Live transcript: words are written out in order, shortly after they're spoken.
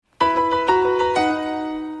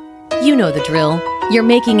You know the drill. You're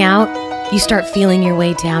making out, you start feeling your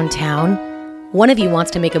way downtown. One of you wants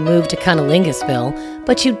to make a move to Cunnilingus,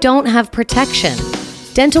 but you don't have protection.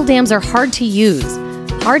 Dental dams are hard to use,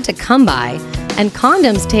 hard to come by, and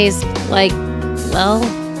condoms taste like, well,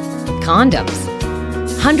 condoms.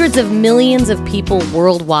 Hundreds of millions of people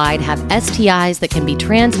worldwide have STIs that can be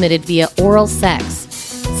transmitted via oral sex.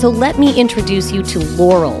 So let me introduce you to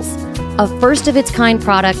Lorals, a first-of-its-kind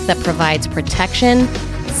product that provides protection,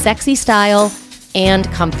 sexy style, and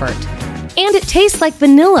comfort. And it tastes like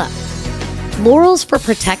vanilla. Lorals for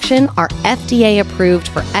Protection are FDA approved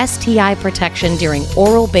for STI protection during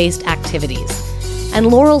oral-based activities. And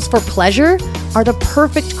Lorals for Pleasure are the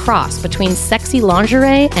perfect cross between sexy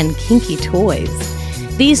lingerie and kinky toys.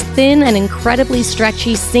 These thin and incredibly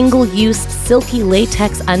stretchy single-use silky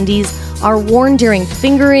latex undies are worn during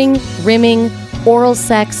fingering, rimming, oral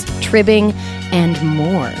sex, tribbing, and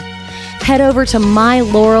more. Head over to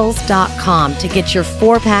mylorals.com to get your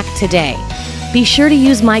 4-pack today. Be sure to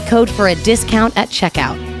use my code for a discount at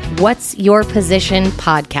checkout. What's Your Position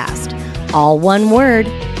Podcast? All one word.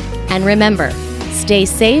 And remember, stay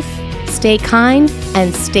safe, stay kind,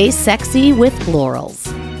 and stay sexy with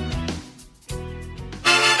Lorals.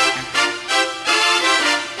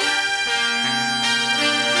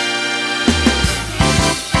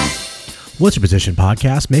 What's Your Position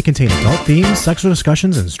podcast may contain adult themes, sexual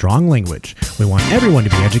discussions, and strong language. We want everyone to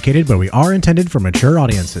be educated, but we are intended for mature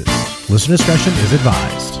audiences. Listener discretion is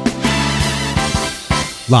advised.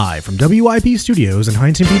 Live from WIP Studios in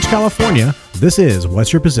Huntington Beach, California, this is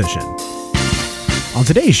What's Your Position? On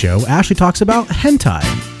today's show, Ashley talks about hentai.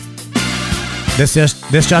 This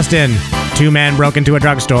just in. 2 men broke into a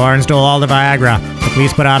drugstore and stole all the Viagra. The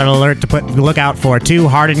police put out an alert to look out for 2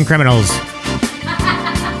 hardened criminals.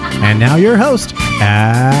 And now your host,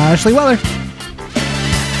 Ashley Weller.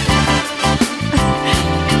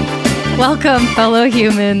 Welcome, fellow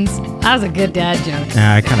humans. That was a good dad joke.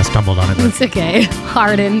 I kind of stumbled on it. But it's okay.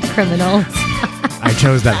 Hardened criminals. I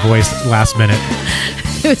chose that voice last minute.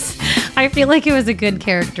 I feel like it was a good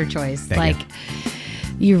character choice. Thank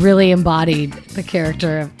you really embodied the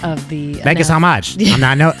character of the... Thank you so much.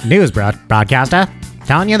 I'm not news broadcaster.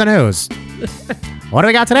 Telling you the news. What do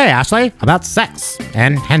we got today, Ashley? About sex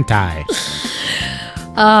and hentai.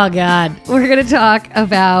 Oh, God. We're going to talk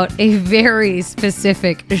about a very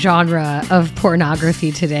specific genre of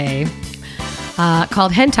pornography today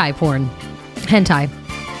called hentai porn. Hentai.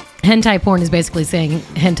 Hentai porn is basically saying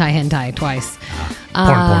hentai twice.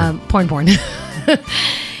 Porn.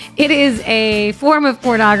 It is a form of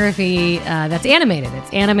pornography that's animated.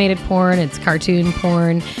 It's animated porn. It's cartoon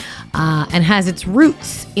porn. And has its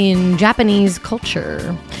roots in Japanese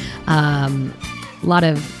culture. A lot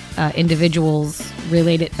of individuals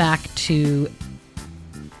relate it back to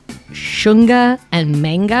shunga and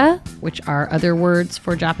manga, which are other words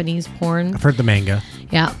for Japanese porn. I've heard the manga.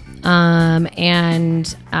 Yeah.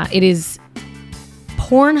 And it is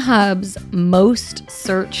Pornhub's most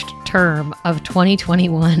searched term of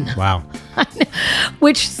 2021. Wow.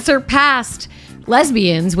 Which surpassed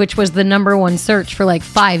lesbians, which was the number 1 search for like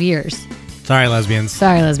 5 years. Sorry, lesbians.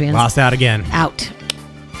 Lost out again. Out.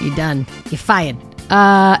 You done. You fired.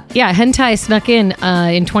 Hentai snuck in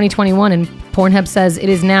 2021, and Pornhub says it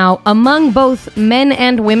is now among both men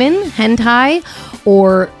and women. Hentai,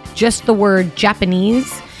 or just the word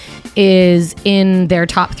Japanese, is in their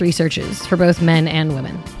top 3 searches for both men and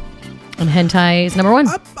women. And hentai is number 1.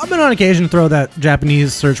 I've been on occasion to throw that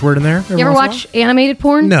Japanese search word in there. You ever watch animated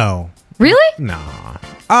porn? No. Really? No.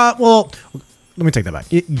 Well, let me take that back.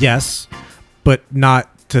 Yes, but not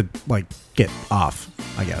to like get off,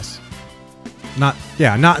 I guess. Not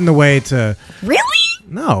in the way to. Really?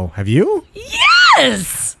 No. Have you?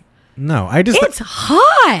 Yes. No, It's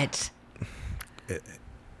hot.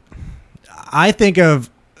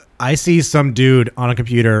 I see some dude on a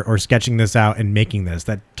computer or sketching this out and making this.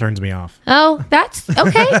 That turns me off. Oh, that's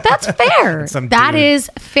okay. That's fair. That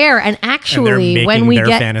is fair. And actually, when we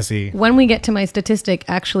get to my statistic,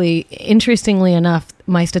 actually, interestingly enough,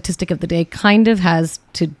 my statistic of the day kind of has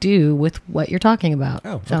to do with what you're talking about.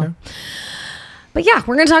 Oh, okay. But yeah,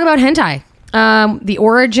 we're going to talk about hentai. The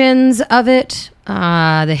origins of it,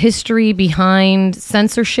 the history behind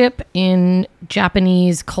censorship in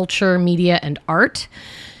Japanese culture, media, and art.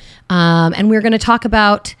 And we're going to talk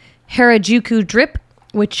about Harajuku Drip,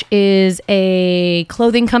 which is a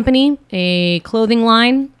clothing company, a clothing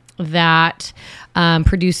line that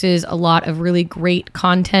produces a lot of really great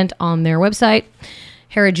content on their website.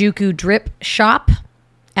 Harajuku Drip Shop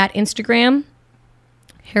at Instagram,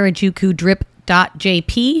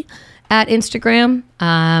 harajukudrip.jp, at Instagram.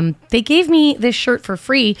 They gave me this shirt for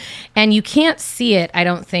free, and you can't see it, I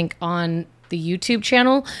don't think, on the YouTube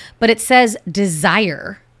channel, but it says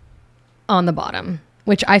Desire on the bottom,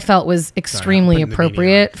 which I felt was extremely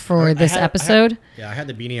appropriate for this episode. I had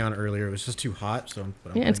the beanie on earlier. It was just too hot. So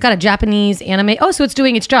yeah, it's got a Japanese anime. Oh, so it's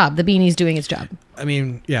doing its job. The beanie's doing its job. I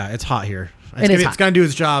mean, yeah, it's hot here. It's going to do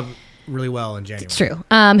its job really well in January. It's true.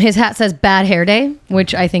 His hat says Bad Hair Day,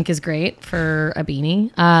 which I think is great for a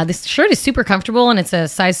beanie. This shirt is super comfortable, and it's a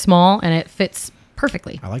size small, and it fits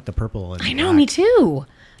perfectly. I like the purple. And I know, black. me too.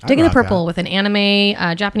 Digging the purple with an anime,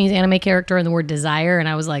 Japanese anime character and the word desire, and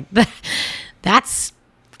I was like, that's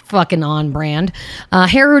fucking on brand.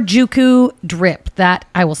 Harajuku drip. That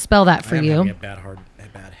I will spell that for you. Having a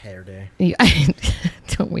bad hair day.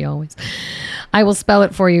 Don't we always? I will spell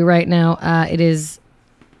it for you right now. It is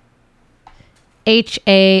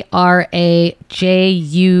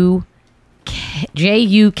HARAJUKUDRIP.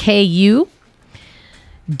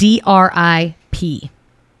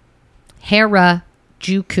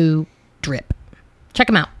 Harajuku drip. Check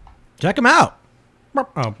them out. Check them out. Oh,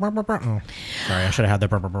 sorry, I should have had the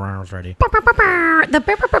burrs ready.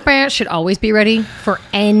 The should always be ready for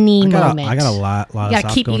any moment. I got a lot of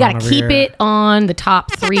stuff You gotta keep it on the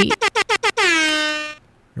top 3.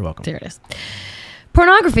 You're welcome. There it is.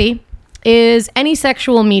 Pornography is any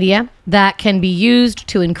sexual media that can be used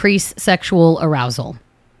to increase sexual arousal.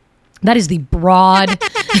 That is the broad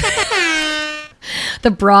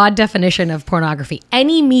definition of pornography.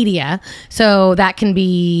 Any media, so that can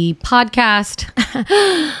be podcast,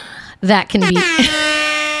 that can be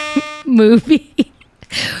movie,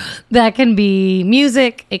 that can be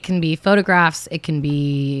music, it can be photographs, it can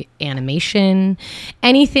be animation,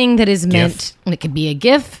 anything that is meant, it could be a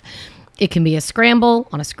GIF, it can be a scramble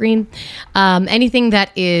on a screen, anything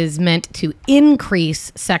that is meant to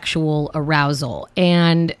increase sexual arousal.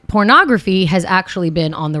 And pornography has actually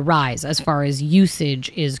been on the rise as far as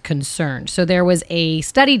usage is concerned. So there was a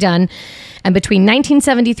study done, and between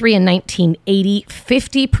 1973 and 1980,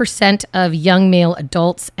 50% of young male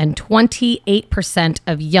adults and 28%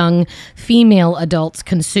 of young female adults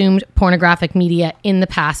consumed pornographic media in the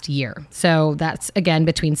past year. So that's, again,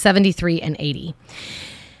 between 73 and 80.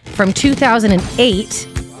 From 2008...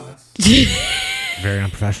 Very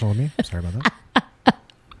unprofessional of me. Sorry about that.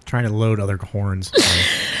 Trying to load other horns.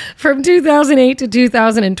 From 2008 to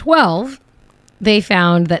 2012, they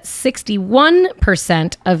found that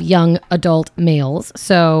 61% of young adult males,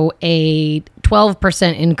 so a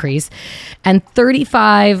 12% increase, and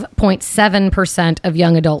 35.7% of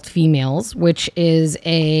young adult females, which is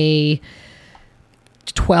a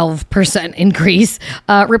 12% increase,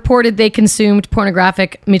 reported they consumed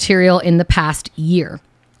pornographic material in the past year.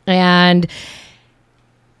 And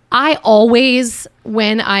I always,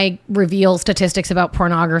 when I reveal statistics about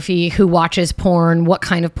pornography, who watches porn, what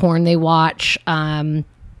kind of porn they watch,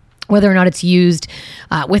 whether or not it's used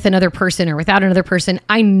with another person or without another person,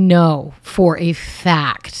 I know for a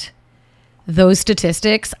fact those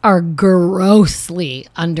statistics are grossly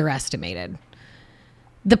underestimated.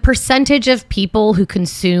 The percentage of people who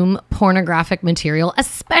consume pornographic material,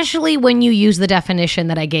 especially when you use the definition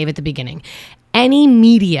that I gave at the beginning, any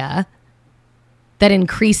media that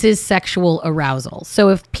increases sexual arousal. So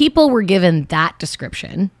if people were given that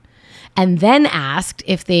description and then asked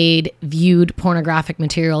if they'd viewed pornographic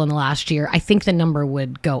material in the last year, I think the number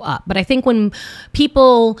would go up. But I think when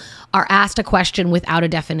people are asked a question without a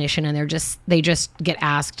definition and they just get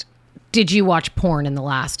asked, did you watch porn in the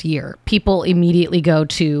last year? People immediately go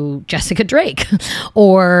to Jessica Drake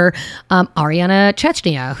or Ariana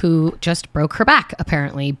Chechnya, who just broke her back,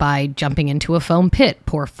 apparently, by jumping into a foam pit.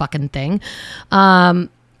 Poor fucking thing.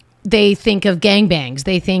 They think of gangbangs.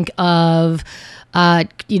 They think of,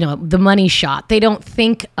 The Money Shot. They don't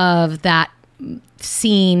think of that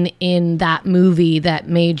scene in that movie that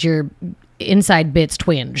made your inside bits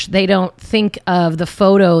twinge. They don't think of the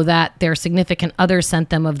photo that their significant other sent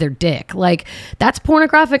them of their dick. Like, that's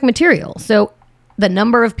pornographic material. So the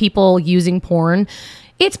number of people using porn,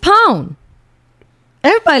 it's porn.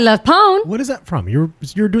 Everybody loves porn. What is that from? You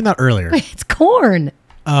were doing that earlier. It's corn.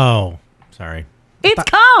 Oh, sorry. It's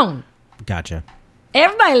corn. Gotcha.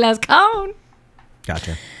 Everybody loves corn.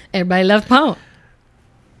 Gotcha. Everybody loves porn.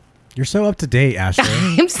 You're so up to date, Ashley.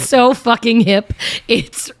 I'm so fucking hip.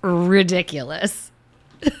 It's ridiculous.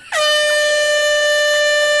 Oh,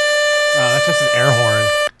 that's just an air horn.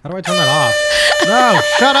 How do I turn that off? No,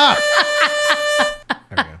 shut up. There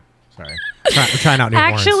we go. Sorry. trying out new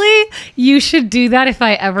horns. Actually, you should do that if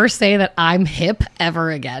I ever say that I'm hip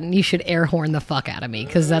ever again. You should air horn the fuck out of me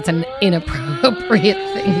because that's an inappropriate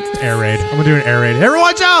thing. Air raid. I'm gonna do an air raid. Everyone,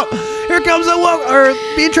 watch out! Here comes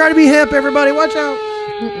trying to be hip. Everybody, watch out.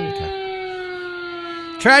 Okay.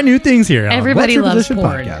 Try new things here. Everybody loves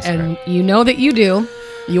porn, and you know that you do.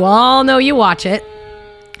 You all know you watch it.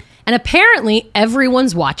 And apparently,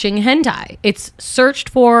 everyone's watching hentai. It's searched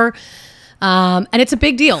for, and it's a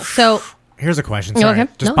big deal. So, here's a question. Sorry,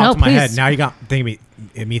 okay. Just popped in my head. Now you got me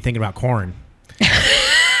thinking about corn.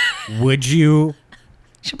 Would you?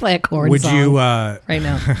 Should play a corn song right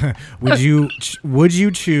now. Would you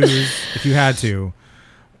choose if you had to,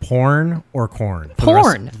 porn or corn?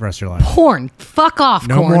 Porn. The rest of your life. Porn. Fuck off.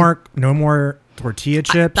 No more tortilla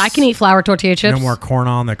chips. I can eat flour tortilla chips. No more corn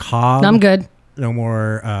on the cob. I'm good. No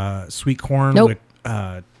more sweet corn nope.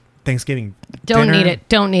 with Thanksgiving Don't dinner.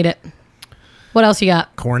 need it. What else you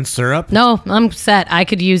got? Corn syrup? No, I'm set. I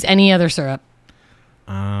could use any other syrup.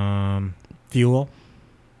 Fuel?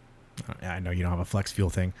 I know you don't have a flex fuel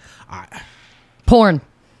thing. Porn.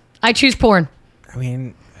 I choose porn. I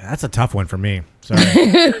mean, that's a tough one for me. Sorry.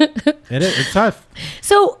 It's tough.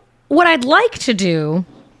 So what I'd like to do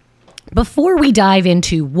before we dive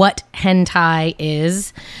into what hentai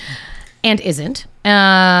is and isn't,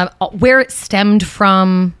 where it stemmed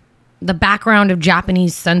from, the background of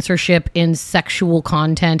Japanese censorship in sexual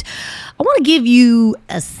content, I want to give you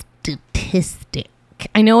a statistic.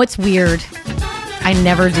 I know it's weird. I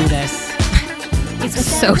never do this. It's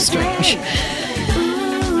so strange.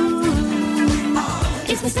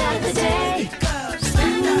 It's my start of the day.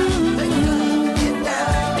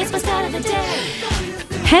 It's my start of the day.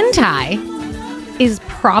 Hentai is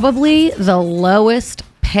probably the lowest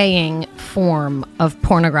paying form of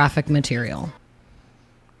pornographic material.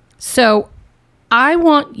 So I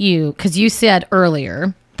want you, because you said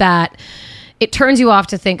earlier that it turns you off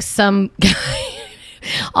to think some guy,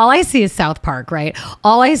 all I see is South Park, right?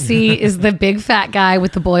 All I see is the big fat guy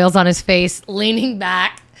with the boils on his face leaning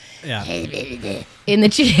back in the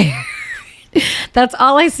chair. That's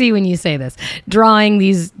all I see when you say this. Drawing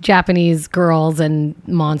these Japanese girls and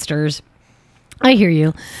monsters. I hear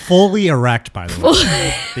you. Fully erect, by the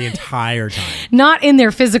way, the entire time. Not in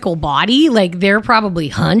their physical body. Like, they're probably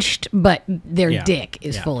hunched, but their dick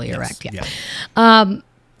is fully erect.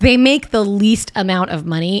 They make the least amount of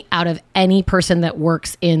money out of any person that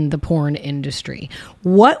works in the porn industry.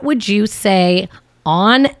 What would you say,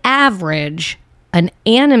 on average, an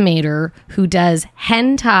animator who does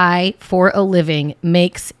hentai for a living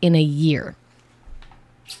makes in a year?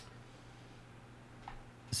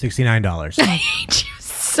 $69. I hate you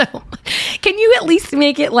so much. Can you at least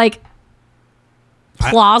make it like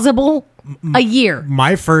plausible? A year.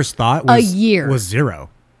 My first thought was a year. Was zero.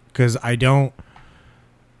 Because I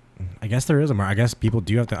guess there is a market. I guess people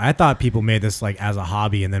do have to. I thought people made this like as a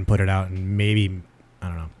hobby and then put it out and maybe, I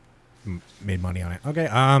don't know, made money on it. Okay.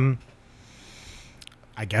 I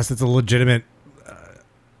guess it's a legitimate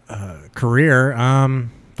career. Fine.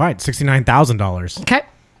 $69,000. Okay.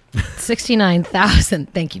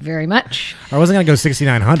 69,000. Thank you very much. I wasn't going to go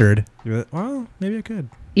 6,900. Well, maybe I could.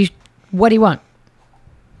 What do you want?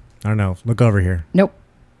 I don't know. Look over here. Nope.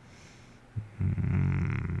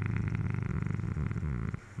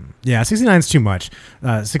 Yeah, 69 is too much.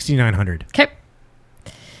 6,900. Okay.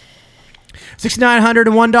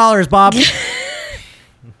 $6,901, Bob.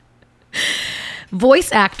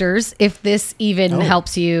 Voice actors, if this even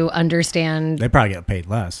helps you understand, they probably get paid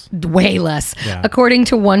less. Way less. Yeah. According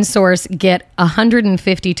to one source, get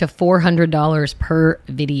 $150 to $400 per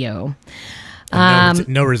video.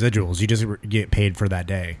 No residuals. You just get paid for that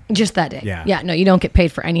day. Just that day. Yeah. Yeah. No, you don't get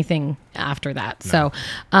paid for anything after that. No.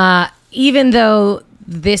 So even though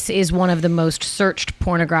this is one of the most searched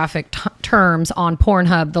pornographic terms on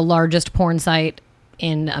Pornhub, the largest porn site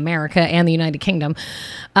in America and the United Kingdom,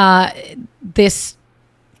 because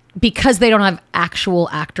they don't have actual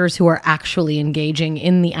actors who are actually engaging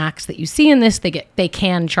in the acts that you see in this, they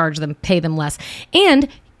can charge them, pay them less. And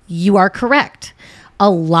you are correct. A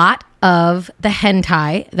lot of the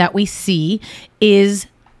hentai that we see is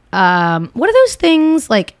what are those things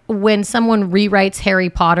like when someone rewrites Harry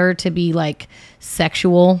Potter to be like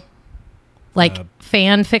sexual, like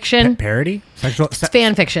fan fiction? Parody?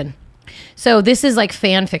 Fan fiction. So this is like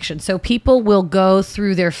fan fiction. So people will go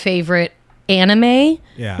through their favorite anime.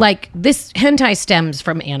 Yeah. Like this hentai stems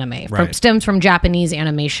from anime, stems from Japanese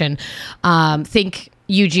animation. Think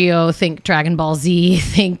Yu-Gi-Oh, think Dragon Ball Z,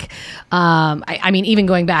 think, I mean, even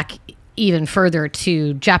going back even further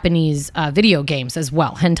to Japanese video games as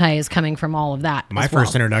well. Hentai is coming from all of that. My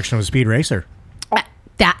first introduction was Speed Racer.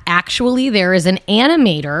 that actually there is an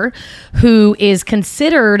animator who is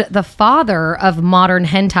considered the father of modern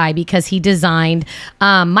hentai because he designed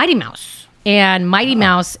Mighty Mouse. And Mighty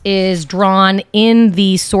Mouse is drawn in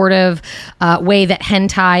the sort of way that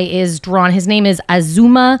hentai is drawn. His name is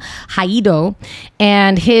Azuma Haido,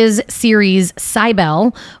 and his series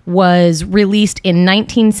Cybele was released in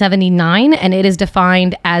 1979, and it is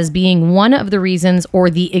defined as being one of the reasons or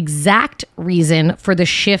the exact reason for the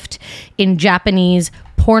shift in Japanese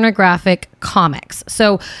pornographic comics.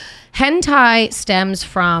 So hentai stems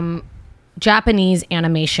from Japanese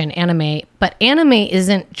anime, but anime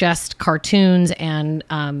isn't just cartoons and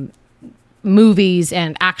movies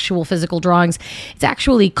and actual physical drawings. It's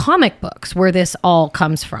actually comic books where this all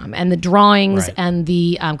comes from, and the drawings and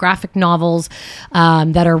the graphic novels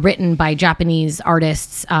that are written by Japanese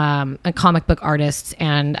artists, comic book artists,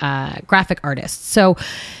 and graphic artists. So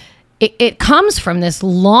it comes from this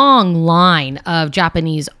long line of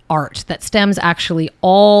Japanese art that stems actually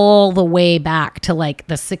all the way back to like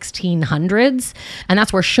the 1600s. And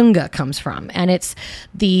that's where shunga comes from. And it's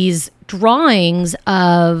these drawings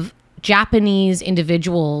of Japanese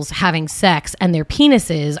individuals having sex, and their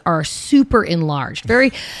penises are super enlarged.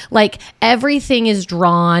 Very, like, everything is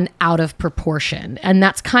drawn out of proportion. And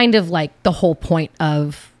that's kind of like the whole point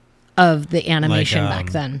of the animation back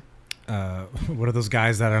then. What are those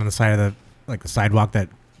guys that are on the side of the sidewalk that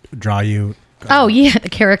draw you? Oh yeah, the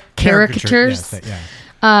caricatures.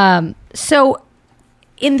 Yes, So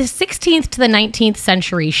in the 16th to the 19th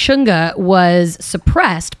century, shunga was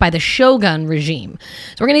suppressed by the shogun regime.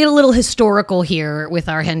 So we're going to get a little historical here with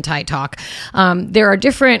our hentai talk. There are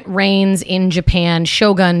different reigns in Japan,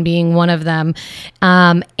 shogun being one of them.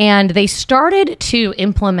 And they started to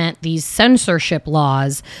implement these censorship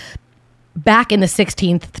laws back in the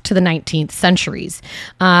 16th to the 19th centuries.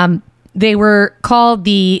 They were called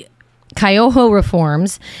the Kyoho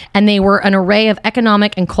reforms, and they were an array of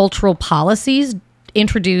economic and cultural policies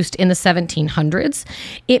introduced in the 1700s.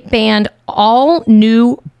 It banned all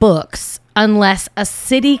new books unless a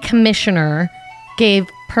city commissioner gave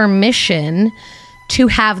permission to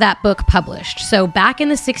have that book published. So back in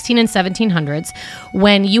the 16 and 1700s,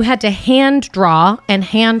 when you had to hand draw and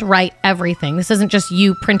hand write everything, this isn't just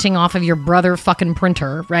you printing off of your brother fucking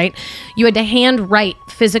printer, right? You had to hand write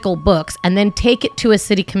physical books and then take it to a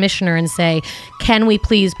city commissioner and say, can we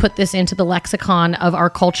please put this into the lexicon of our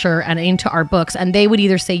culture and into our books? And they would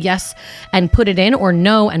either say yes and put it in, or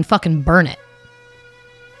no and fucking burn it.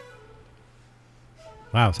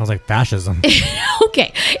 Wow, sounds like fascism.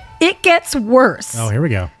 Okay, it gets worse. Oh, here we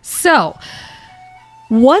go. So,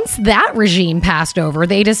 once that regime passed over,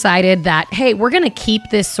 they decided that, hey, we're going to keep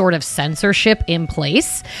this sort of censorship in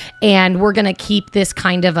place, and we're going to keep this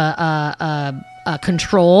kind of a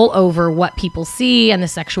control over what people see and the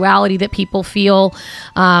sexuality that people feel.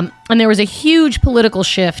 And there was a huge political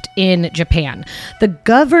shift in Japan. The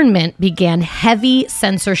government began heavy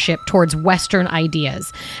censorship towards Western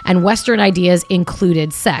ideas, and Western ideas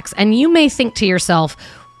included sex. And you may think to yourself,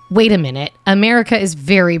 wait a minute, America is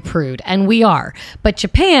very prude, and we are. But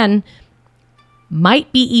Japan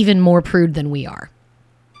might be even more prude than we are.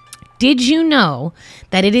 Did you know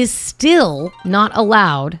that it is still not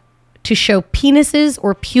allowed to show penises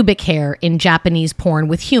or pubic hair in Japanese porn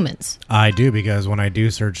with humans? I do, because when I do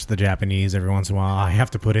search the Japanese, every once in a while, I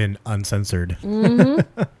have to put in uncensored.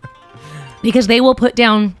 Mm-hmm. Because they will put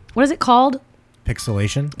down, what is it called?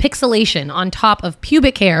 Pixelation? Pixelation on top of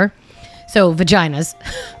pubic hair, so vaginas,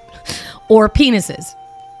 or penises.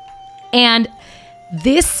 And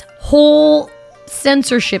this whole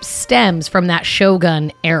censorship stems from that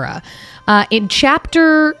shogun era. In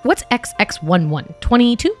chapter, what's XX11?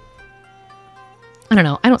 22? I don't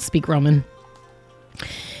know. I don't speak Roman.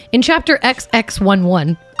 In chapter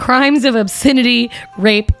XX11, crimes of obscenity,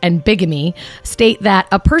 rape, and bigamy state that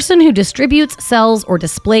a person who distributes, sells, or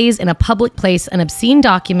displays in a public place an obscene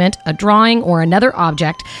document, a drawing, or another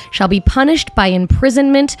object shall be punished by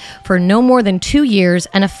imprisonment for no more than 2 years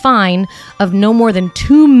and a fine of no more than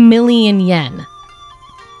 2 million yen.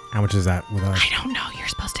 How much is that with us? I don't know. You're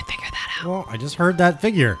supposed to figure that out. Well, I just heard that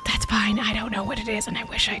figure. That's fine. I don't know what it is, and I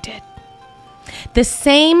wish I did. The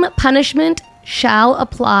same punishment shall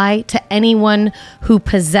apply to anyone who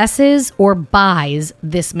possesses or buys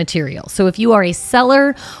this material. So if you are a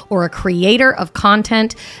seller or a creator of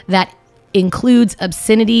content that includes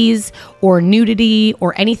obscenities or nudity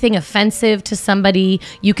or anything offensive to somebody,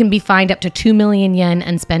 you can be fined up to 2 million yen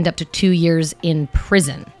and spend up to 2 years in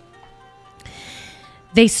prison.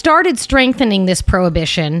 They started strengthening this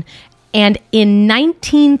prohibition, and in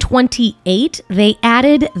 1928, they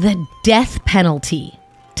added the death penalty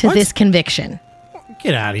to this conviction.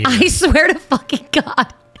 Get out of here. I swear to fucking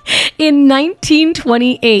God. In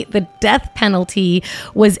 1928, the death penalty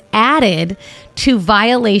was added to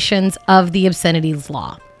violations of the obscenities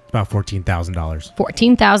law. About $14,000.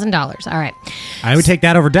 $14,000. All right. I would take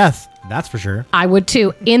that over death. That's for sure. I would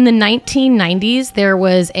too. In the 1990s, there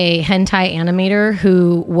was a hentai animator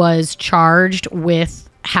who was charged with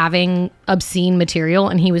having obscene material,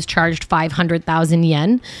 and he was charged 500,000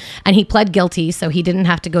 yen, and he pled guilty, so he didn't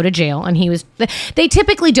have to go to jail. And they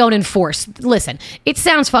typically don't enforce. Listen, it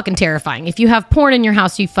sounds fucking terrifying. If you have porn in your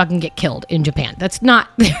house, you fucking get killed in Japan. That's not,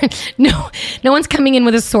 no one's coming in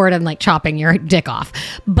with a sword and like chopping your dick off,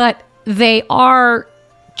 but they are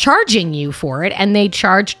charging you for it. And they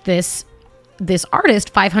charged this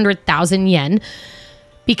artist 500,000 yen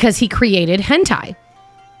because he created hentai.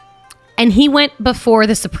 And he went before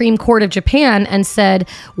the Supreme Court of Japan and said,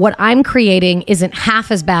 what I'm creating isn't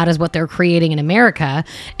half as bad as what they're creating in America.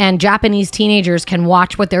 And Japanese teenagers can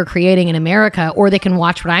watch what they're creating in America, or they can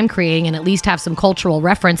watch what I'm creating and at least have some cultural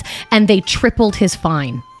reference. And they tripled his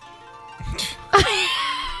fine.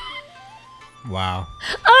 Wow.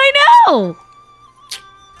 I know.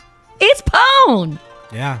 It's pwn.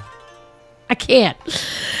 Yeah. I can't.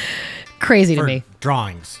 Crazy to me.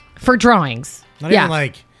 Drawings. For drawings. Not even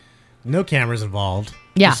like... No cameras involved.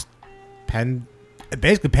 Yeah. Just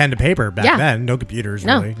basically pen to paper back then. No computers,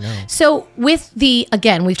 really. No. So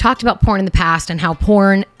again, we've talked about porn in the past and how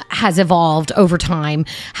porn has evolved over time,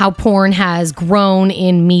 how porn has grown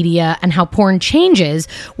in media, and how porn changes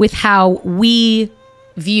with how we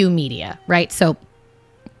view media, right? So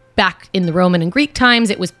back in the Roman and Greek times,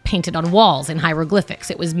 it was painted on walls in hieroglyphics.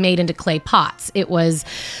 It was made into clay pots. It was...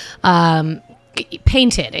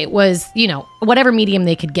 painted. It was, whatever medium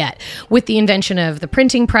they could get. With the invention of the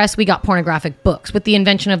printing press, we got pornographic books. With the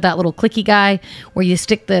invention of that little clicky guy where you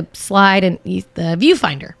stick the slide and the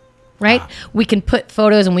viewfinder, right? We can put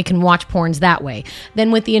photos and we can watch porns that way.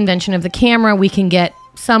 Then with the invention of the camera, we can get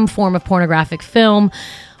some form of pornographic film.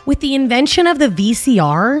 With the invention of the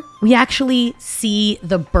VCR, we actually see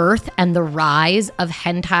the birth and the rise of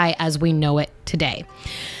hentai as we know it today.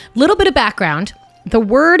 Little bit of background. The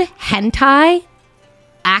word hentai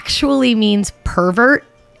actually means pervert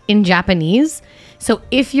in Japanese. So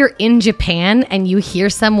if you're in Japan and you hear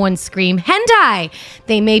someone scream hentai,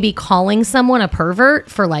 they may be calling someone a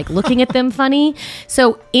pervert for like looking at them funny.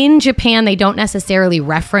 So in Japan, they don't necessarily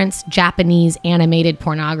reference Japanese animated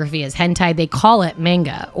pornography as hentai. They call it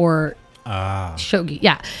manga or shogi.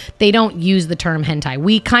 Yeah. They don't use the term hentai.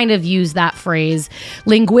 We kind of use that phrase.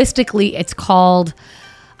 Linguistically, it's called...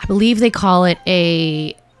 I believe they call it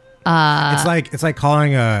a... It's like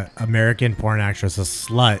calling a American porn actress a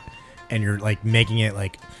slut, and you're like making it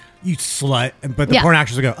like, you slut, but the porn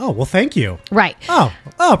actress will go, oh, well, thank you. Right. Oh,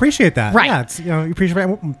 appreciate that. Right. Yeah, it's, you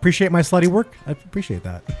appreciate my slutty work. I appreciate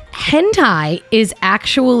that. Hentai is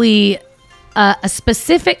actually a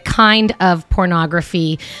specific kind of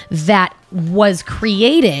pornography that was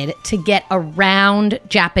created to get around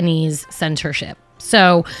Japanese censorship.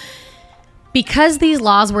 So... because these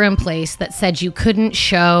laws were in place that said you couldn't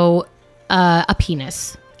show a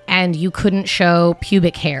penis and you couldn't show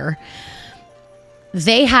pubic hair,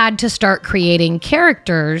 they had to start creating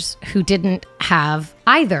characters who didn't have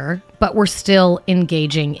either, but were still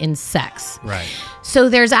engaging in sex. Right. So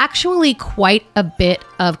there's actually quite a bit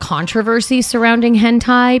of controversy surrounding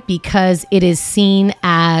hentai because it is seen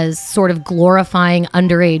as sort of glorifying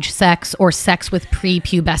underage sex or sex with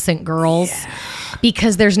prepubescent girls. Yeah.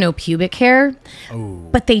 Because there's no pubic hair. Ooh.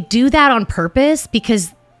 But they do that on purpose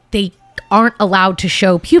because they aren't allowed to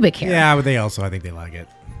show pubic hair. Yeah, but I think they like it.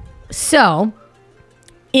 So,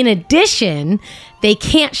 in addition, they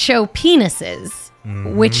can't show penises,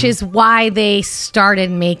 which is why they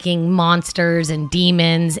started making monsters and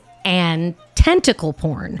demons and tentacle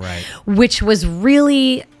porn, right. Which was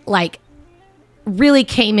really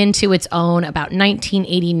came into its own about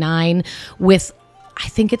 1989 with, I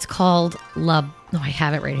think it's called I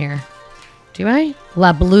have it right here. Do I?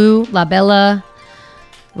 La Bella,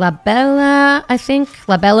 I think.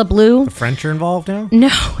 La Bella Blue. The French are involved now? No,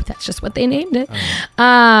 that's just what they named it.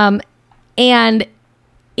 Oh. And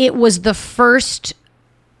it was the first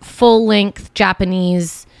full-length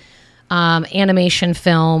Japanese animation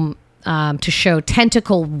film to show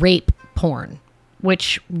tentacle rape porn,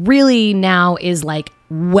 which really now is like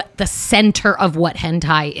what the center of what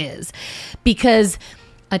hentai is. Because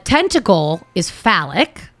a tentacle is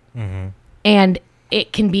phallic, and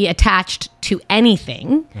it can be attached to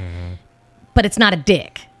anything, but it's not a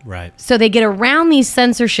dick. Right. So they get around these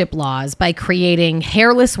censorship laws by creating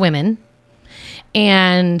hairless women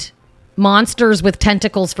and monsters with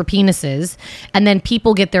tentacles for penises, and then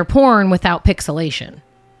people get their porn without pixelation.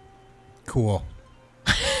 Cool.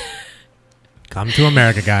 Come to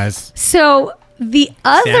America, guys. So the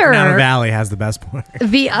Sacramento other Valley has the best porn.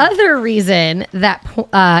 the other reason that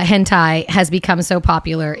hentai has become so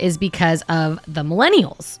popular is because of the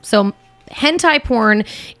millennials. So hentai porn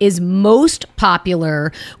is most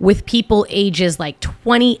popular with people ages like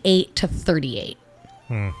 28 to 38.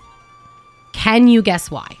 Can you guess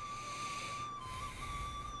why?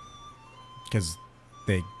 Because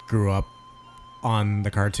they grew up on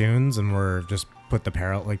the cartoons and were just put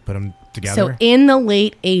them together. So in the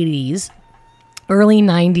late 80s, early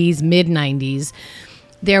 90s, mid 90s,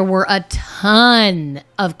 there were a ton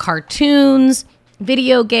of cartoons,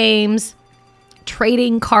 video games,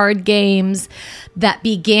 trading card games that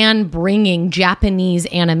began bringing Japanese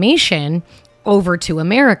animation over to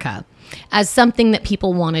America as something that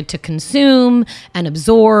people wanted to consume and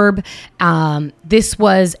absorb. This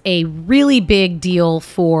was a really big deal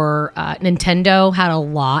for Nintendo, had a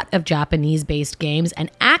lot of Japanese-based games,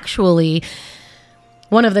 and actually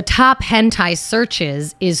one of the top hentai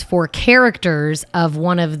searches is for characters of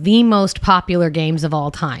one of the most popular games of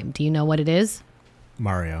all time. Do you know what it is?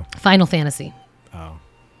 Mario. Final Fantasy. Oh.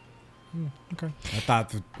 Okay. I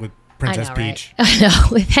thought with Princess Peach. Right? No,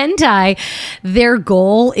 with hentai, their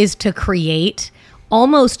goal is to create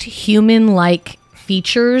almost human-like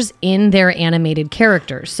features in their animated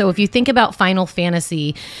characters. So if you think about Final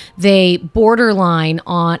Fantasy, they borderline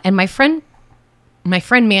on, and my friend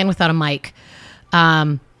Man Without a Mic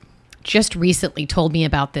just recently told me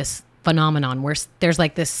about this phenomenon where there's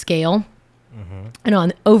like this scale,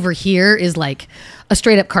 and over here is like a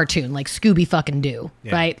straight up cartoon, like Scooby fucking Doo,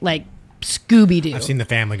 right? Like Scooby Doo. I've seen the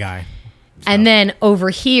Family Guy. And then over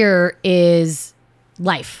here is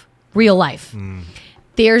life, real life. And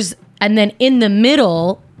then in the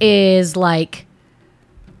middle is like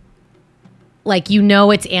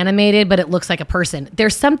it's animated, but it looks like a person.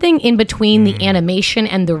 There's something in between the animation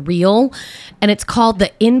and the real, and it's called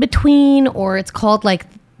the in-between, or it's called like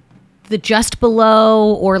the just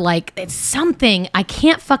below, or like it's something. I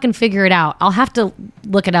can't fucking figure it out. I'll have to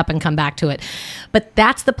look it up and come back to it. But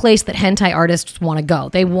that's the place that hentai artists want to go.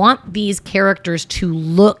 They want these characters to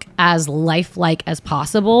look as lifelike as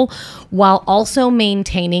possible while also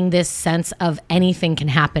maintaining this sense of anything can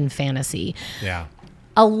happen fantasy. Yeah.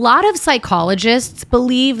 A lot of psychologists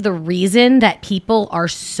believe the reason that people are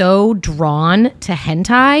so drawn to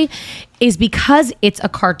hentai is because it's a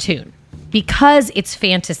cartoon, because it's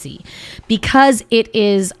fantasy, because it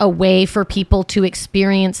is a way for people to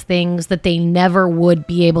experience things that they never would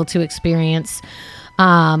be able to experience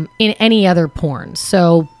in any other porn.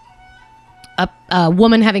 So a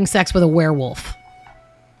woman having sex with a werewolf.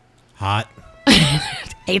 Hot.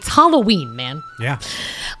 It's Halloween, man. Yeah.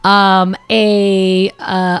 A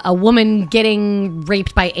woman getting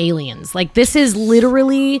raped by aliens. Like, this is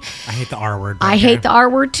literally... I hate the R word. I hate the R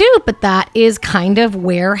word too, but that is kind of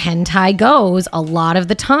where hentai goes a lot of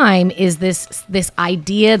the time, is this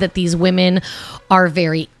idea that these women are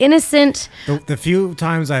very innocent. The few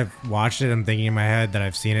times I've watched it, I'm thinking in my head that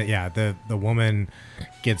I've seen it. Yeah, the woman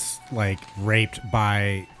gets like raped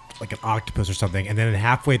by like an octopus or something, and then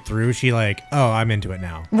halfway through she like, oh, I'm into it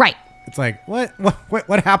now. Right. It's like,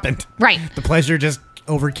 what happened? Right. The pleasure just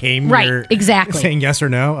overcame your exactly. saying yes or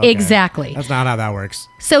no? Okay. Exactly. That's not how that works.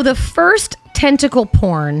 So the first tentacle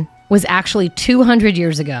porn was actually 200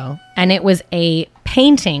 years ago, and it was a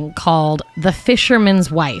painting called The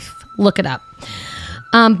Fisherman's Wife. Look it up.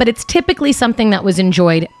 But it's typically something that was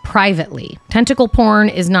enjoyed privately. Tentacle porn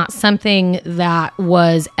is not something that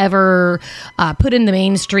was ever put in the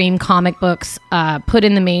mainstream comic books, put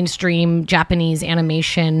in the mainstream Japanese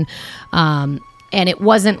animation. And it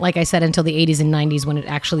wasn't, like I said, until the 80s and 90s when it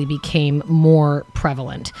actually became more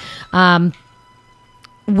prevalent.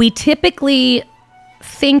 We typically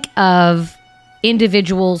think of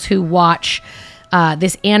individuals who watch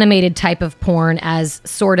this animated type of porn as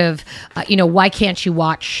sort of, why can't you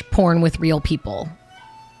watch porn with real people?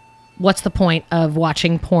 What's the point of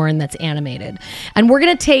watching porn that's animated? And we're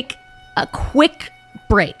going to take a quick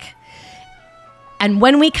break. And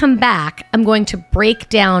when we come back, I'm going to break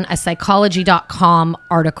down a psychology.com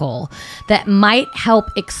article that might help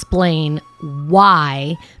explain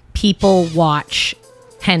why people watch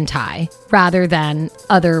hentai rather than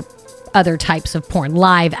other types of porn,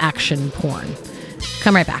 live action porn.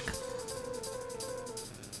 Come right back.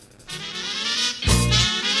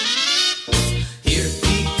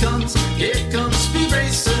 Here comes Speed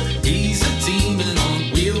Racer. He's a demon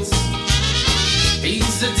on wheels.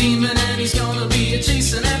 He's a demon and he's gonna be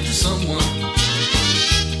chasing after someone.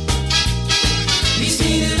 He's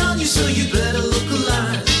leaning on your so you better look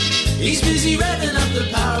alive. He's busy revving up the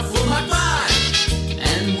powerful Mach 5.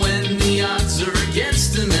 And when the odds are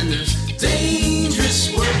against him and there's dangerous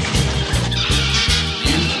work,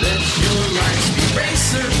 you let your light speed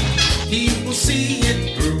racer, he will see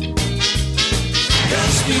it through. Go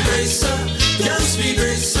speed racer, go speed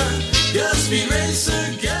racer, go speed racer,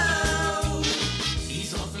 go.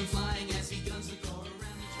 He's off and flying as he guns the car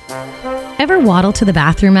around. Ever waddle to the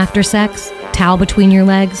bathroom after sex, towel between your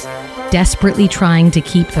legs, desperately trying to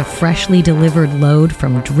keep the freshly delivered load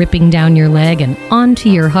from dripping down your leg and onto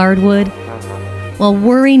your hardwood? Well,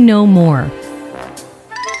 worry no more.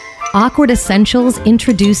 Awkward Essentials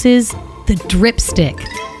introduces the Drip Stick,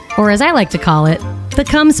 or as I like to call it, the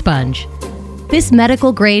cum sponge. This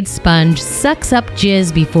medical-grade sponge sucks up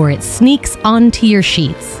jizz before it sneaks onto your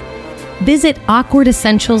sheets. Visit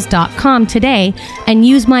awkwardessentials.com today and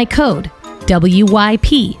use my code,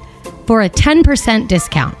 WYP, for a 10%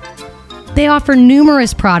 discount. They offer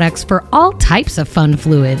numerous products for all types of fun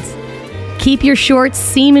fluids. Keep your shorts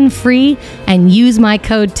semen-free and use my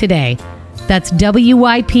code today. That's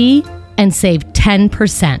WYP and save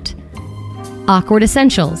 10%. Awkward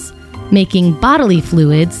Essentials, making bodily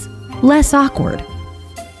fluids less awkward.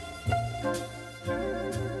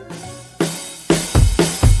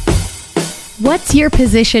 What's Your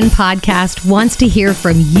Position podcast wants to hear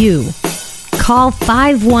from you. Call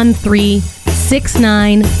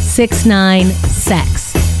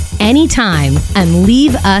 513-6969-SEX anytime and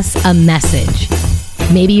leave us a message.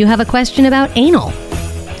 Maybe you have a question about anal.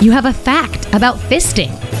 You have a fact about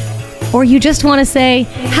fisting. Or you just want to say,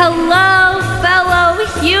 hello, fellow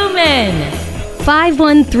human.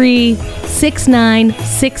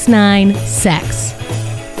 513-6969-SEX.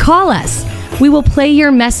 Call us. We will play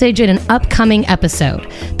your message in an upcoming episode.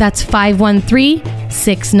 That's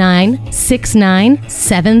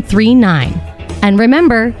 513-6969-739. And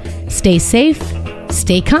remember, stay safe,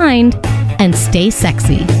 stay kind, and stay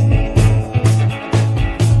sexy.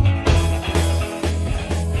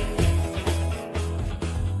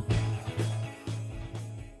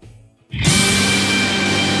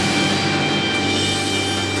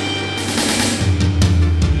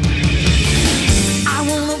 I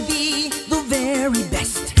wanna be the very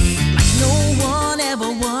best, like no one ever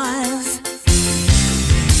was.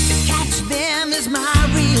 To catch them is my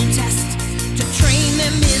real test, to train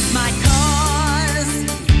them is my cause.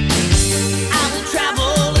 I will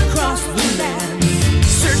travel across the land,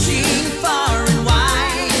 searching far and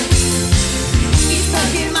wide. Each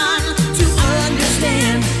Pokemon to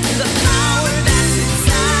understand the power that's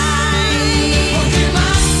inside.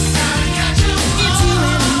 Pokemon, gotta catch 'em all. It's you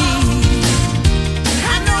and me. I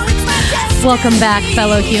know it's my destiny. Welcome back,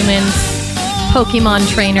 fellow humans, Pokemon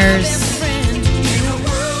trainers.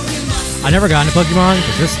 I never got into Pokemon,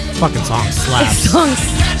 but this fucking song slaps. Songs.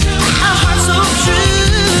 Our hearts so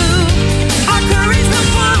true, our courage will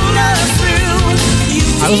pull us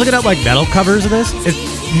through. I was looking at like metal covers of this. It's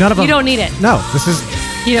none of them. You don't need it. No, this is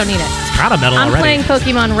You don't need it. kind of metal I'm already. playing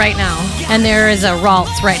Pokemon right now, and there is a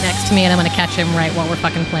Ralts right next to me, and I'm going to catch him right while we're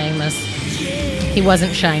fucking playing this. He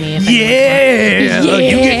wasn't shiny. If Yeah, Yeah.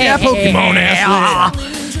 you get that Pokemon ass.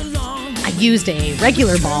 I used a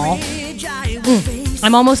regular ball.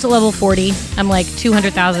 I'm almost at level 40. I'm like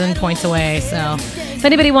 200,000 points away, so if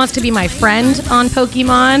anybody wants to be my friend on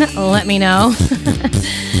Pokemon, let me know.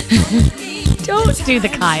 Don't do the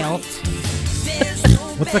Kyle.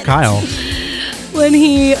 What's the Kyle? When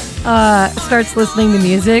he starts listening to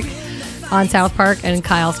music on South Park, and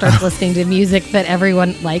Kyle starts listening to music that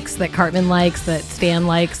everyone likes, that Cartman likes, that Stan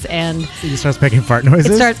likes, and He starts making fart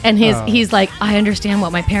noises. it starts, and he's like, I understand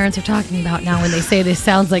what my parents are talking about now when they say this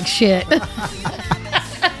sounds like shit.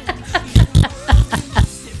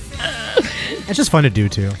 It's just fun to do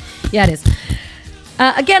too. Yeah, it is.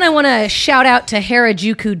 Again, I want to shout out to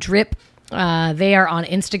Harajuku Drip. They are on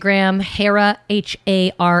Instagram, Hara,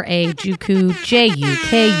 H-A-R-A, Juku,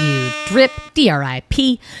 J-U-K-U, Drip,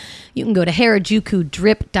 D-R-I-P. You can go to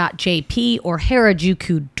harajukudrip.jp or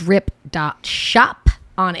harajukudrip.shop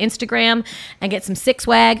on Instagram and get some sick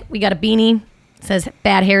swag. We got a beanie. It says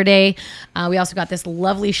Bad Hair Day. We also got this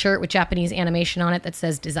lovely shirt with Japanese animation on it that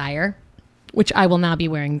says Desire, which I will now be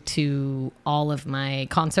wearing to all of my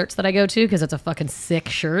concerts that I go to because it's a fucking sick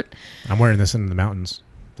shirt. I'm wearing this in the mountains.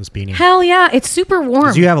 This beanie. Hell yeah, it's super warm.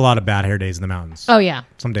 'Cause you have a lot of bad hair days in the mountains. Oh yeah.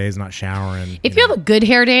 Some days not showering. If you have a good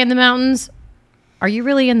hair day in the mountains, are you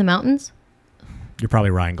really in the mountains? You're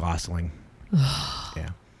probably Ryan Gosling. Yeah.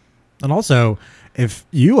 And also, if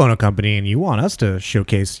you own a company and you want us to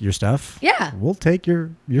showcase your stuff, Yeah. we'll take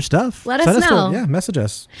your stuff. Let us Send know. Yeah, message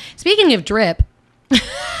us. Speaking of drip,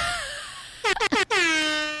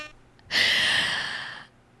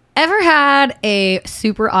 Ever had a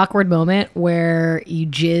super awkward moment where you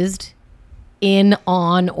jizzed in,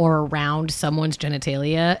 on, or around someone's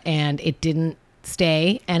genitalia and it didn't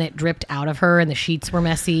stay and it dripped out of her and the sheets were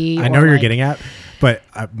messy? I know what you're getting at, but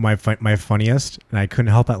my funniest, and I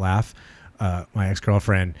couldn't help but laugh, my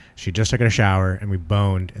ex-girlfriend, she just took a shower and we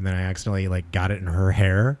boned, and then I accidentally like got it in her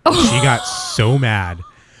hair. She got so mad.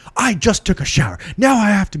 I just took a shower. Now I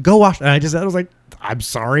have to go wash. And I was like, I'm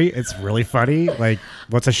sorry. It's really funny. Like,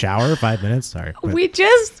 what's a shower? 5 minutes? Sorry. But We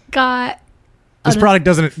just got... this product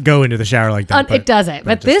doesn't go into the shower like that. it doesn't.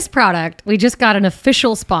 But this product, we just got an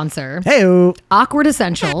official sponsor. Hey-o. Awkward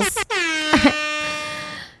Essentials.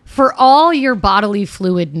 For all your bodily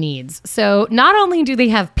fluid needs. So not only do they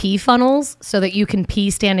have pee funnels so that you can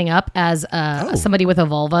pee standing up as somebody with a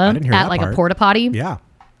vulva didn't hear at that like part. a porta potty. Yeah.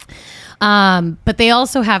 But they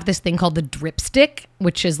also have this thing called the drip stick,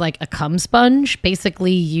 which is like a cum sponge.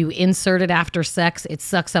 Basically, you insert it after sex. It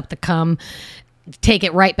sucks up the cum. Take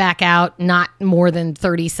it right back out. Not more than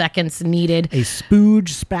 30 seconds needed. A spooge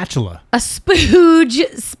spatula. A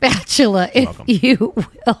spooge spatula, if you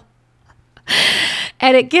will.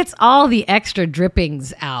 And it gets all the extra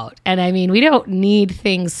drippings out. And I mean, we don't need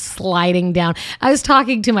things sliding down. I was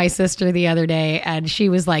talking to my sister the other day and she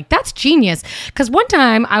was like, that's genius. Because one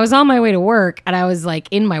time I was on my way to work and I was like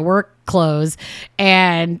in my work clothes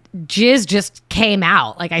and jizz just came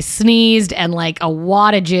out. Like I sneezed and like a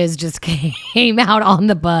wad of jizz just came out on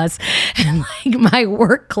the bus. And like my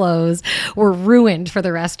work clothes were ruined for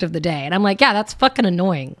the rest of the day. And I'm like, yeah, that's fucking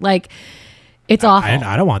annoying. Like it's awful.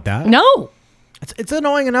 I don't want that. No. It's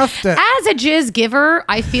annoying enough to... As a jizz giver,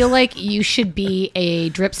 I feel like you should be a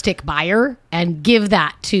dripstick buyer and give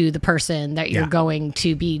that to the person that you're going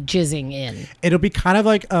to be jizzing in. It'll be kind of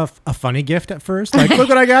like a funny gift at first. Like, look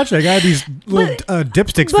what I got you. I got these little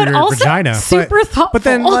dipsticks for your also vagina. super thoughtful. But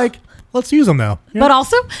then, like, let's use them, though. You know? But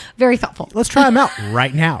also very thoughtful. Let's try them out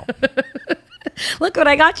right now. Look what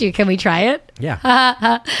I got you. Can we try it? Yeah.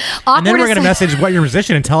 And then we're going to message What Your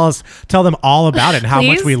Position and tell them all about it and how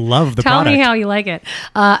much we love the product. Tell me how you like it.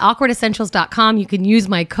 Awkwardessentials.com. You can use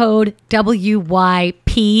my code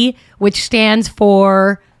WYP, which stands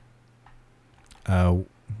for...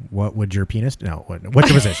 what would your penis... No, what's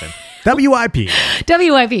your position? WYP.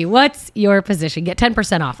 WYP. What's your position? Get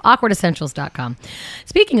 10% off. Awkwardessentials.com.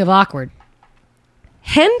 Speaking of awkward,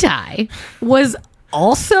 hentai was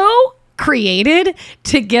also... created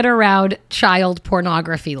to get around child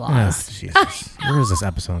pornography laws. Oh, Jesus. Where is this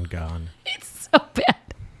episode gone? It's so bad.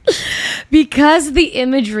 Because the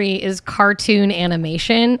imagery is cartoon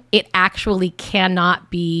animation, it actually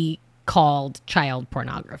cannot be called child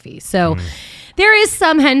pornography. So there is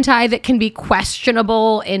some hentai that can be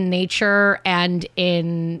questionable in nature and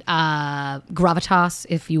in gravitas,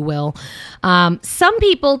 if you will. Some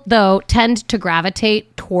people, though, tend to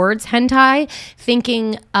gravitate towards hentai,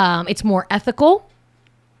 thinking it's more ethical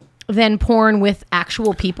than porn with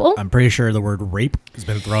actual people. I'm pretty sure the word rape has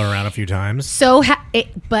been thrown around a few times. So,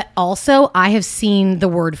 but also I have seen the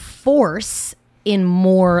word force in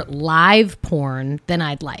more live porn than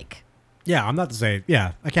I'd like. Yeah, I'm not to say,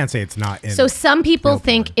 I can't say it's not in. So some people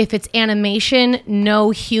think porn. if it's animation,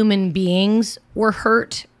 no human beings were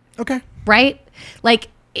hurt. Okay. Right? Like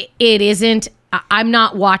it isn't, I'm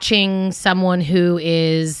not watching someone who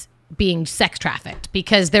is being sex trafficked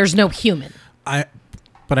because there's no human.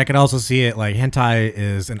 But I could also see it like hentai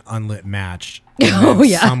is an unlit match. Oh,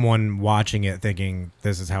 yeah. Someone watching it thinking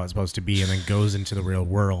this is how it's supposed to be and then goes into the real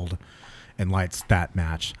world and lights that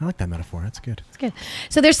match. I like that metaphor. That's good. It's good.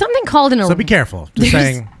 So there's something called So be careful. Just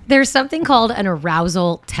saying. There's something called an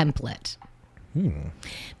arousal template.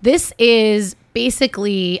 This is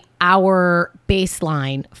basically our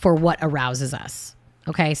baseline for what arouses us.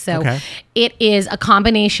 Okay, so it is a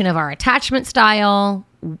combination of our attachment style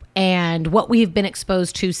and what we've been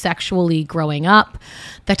exposed to sexually growing up,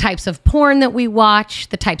 the types of porn that we watch,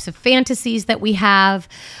 the types of fantasies that we have,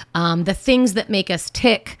 the things that make us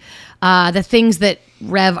tick, the things that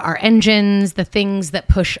rev our engines, the things that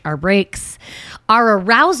push our brakes. Our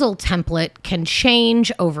arousal template can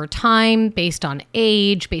change over time based on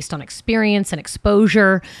age, based on experience and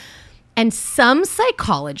exposure. And some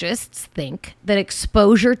psychologists think that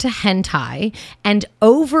exposure to hentai and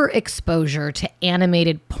overexposure to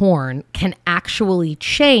animated porn can actually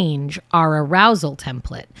change our arousal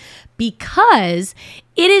template because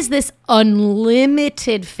it is this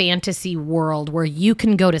unlimited fantasy world where you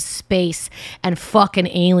can go to space and fuck an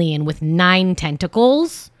alien with 9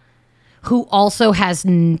 tentacles who also has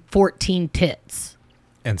 14 tits.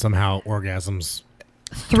 And somehow orgasms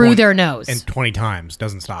through their nose. And 20 times.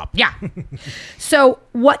 Doesn't stop. Yeah. So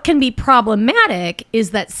what can be problematic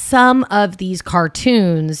is that some of these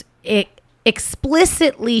cartoons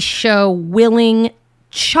explicitly show willing,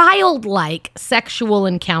 childlike sexual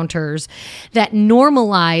encounters that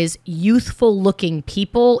normalize youthful-looking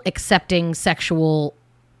people accepting sexual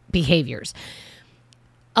behaviors.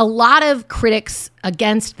 A lot of critics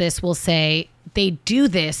against this will say they do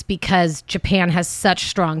this because Japan has such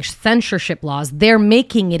strong censorship laws. They're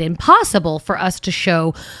making it impossible for us to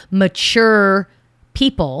show mature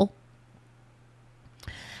people.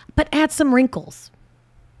 But add some wrinkles.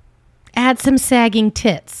 Add some sagging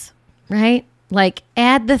tits, right? Like,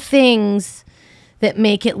 add the things that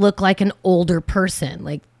make it look like an older person.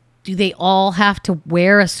 Like, do they all have to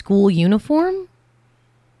wear a school uniform?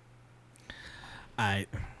 I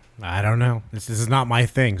don't know. This is not my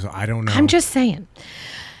thing, so I don't know. I'm just saying.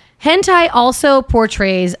 Hentai also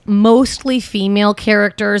portrays mostly female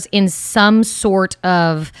characters in some sort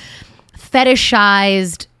of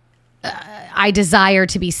fetishized, I desire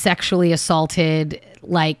to be sexually assaulted,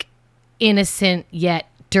 like innocent yet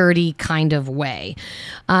dirty kind of way.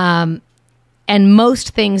 And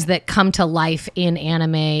most things that come to life in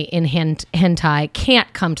anime, in hentai,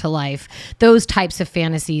 can't come to life. Those types of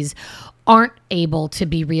fantasies aren't able to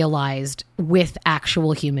be realized with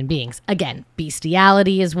actual human beings. Again,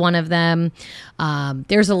 bestiality is one of them.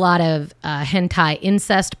 There's a lot of hentai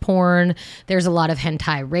incest porn. There's a lot of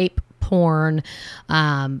hentai rape porn.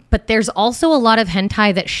 But there's also a lot of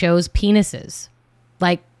hentai that shows penises,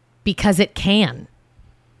 like, because it can.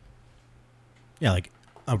 Yeah, like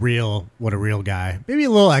a real guy. Maybe a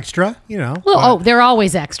little extra, you know. Well, they're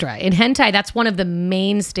always extra. In hentai, that's one of the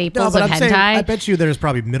main staples of hentai. Saying, I bet you there's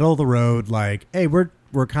probably middle of the road, like, hey, we're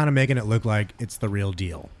kind of making it look like it's the real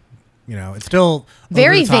deal. You know, it's still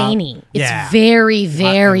very veiny. Yeah. It's very,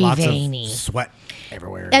 very lots veiny. Of sweat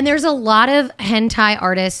everywhere. And there's a lot of hentai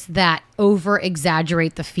artists that over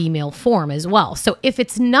exaggerate the female form as well. So if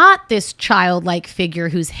it's not this childlike figure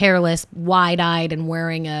who's hairless, wide-eyed, and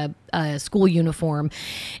wearing a school uniform,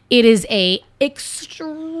 it is a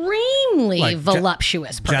extremely like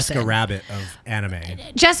voluptuous person. Jessica Rabbit of anime.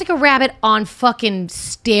 Jessica Rabbit on fucking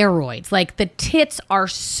steroids. Like, the tits are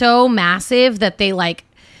so massive that they like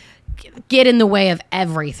get in the way of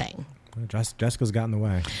everything. Jessica's got in the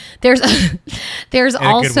way. There's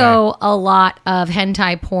also a lot of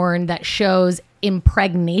hentai porn that shows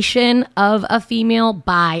impregnation of a female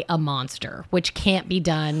by a monster, which can't be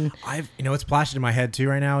done. It's flashing in my head too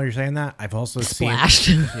right now. You're saying that. I've also Splashed.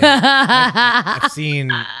 seen. I've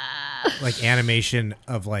seen like animation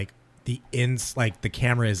of like the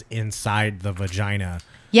camera is inside the vagina.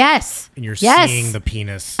 Yes. And you're seeing the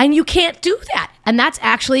penis. And you can't do that. And that's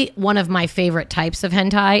actually one of my favorite types of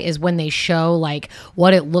hentai, is when they show like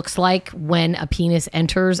what it looks like when a penis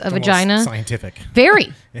enters a vagina. Scientific.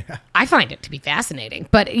 Very. Yeah. I find it to be fascinating.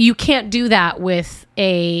 But you can't do that with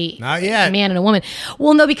a man and a woman.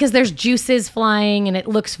 Well, no, because there's juices flying and it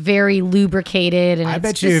looks very lubricated. And I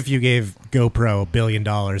bet you if you gave GoPro $1 billion,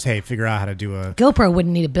 hey, figure out how to do a... GoPro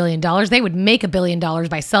wouldn't need $1 billion. They would make $1 billion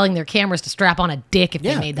by selling their cameras to strap on a dick if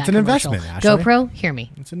they made that commercial. It's an investment, Ashley. GoPro, hear me.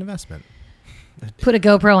 It's an investment. Put a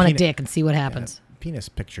GoPro on a dick and see what happens. Penis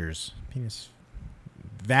pictures. Penis...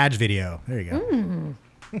 Vag video. There you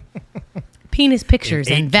go. Penis pictures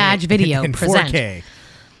and vag video in present. 4K.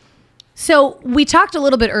 So we talked a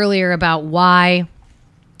little bit earlier about why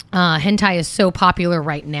hentai is so popular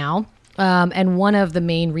right now. And one of the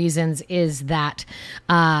main reasons is that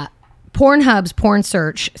Pornhub's porn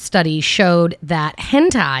search study showed that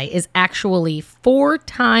hentai is actually 4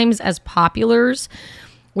 times as popular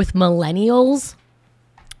with millennials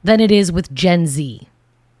than it is with Gen Z.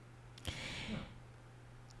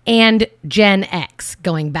 And Gen X,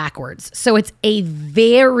 going backwards. So it's a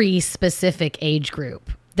very specific age group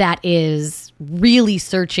that is really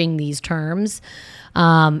searching these terms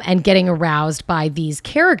and getting aroused by these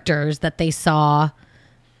characters that they saw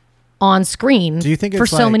on screen for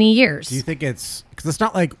so many years. Do you think it's... Because it's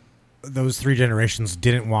not like those 3 generations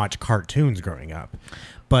didn't watch cartoons growing up.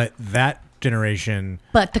 But that generation...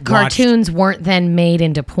 But the cartoons weren't then made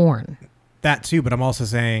into porn. That too, but I'm also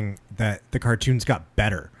saying that the cartoons got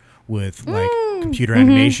better with like computer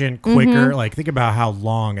animation, quicker. Like, think about how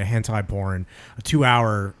long a hentai porn, a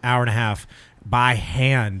 2-hour, hour and a half by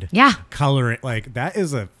hand, coloring, like that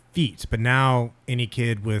is a feat. But now any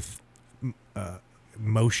kid with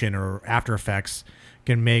motion or After Effects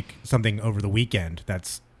can make something over the weekend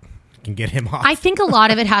that's can get him off. I think a lot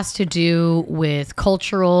of it has to do with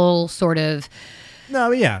cultural sort of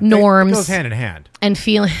norms. It goes hand in hand. And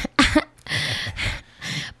feeling.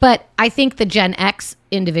 But I think the Gen X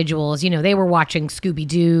individuals, they were watching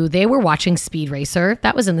Scooby-Doo. They were watching Speed Racer.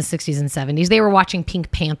 That was in the 60s and 70s. They were watching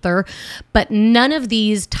Pink Panther. But none of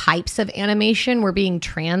these types of animation were being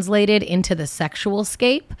translated into the sexual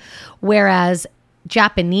scape. Whereas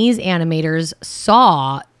Japanese animators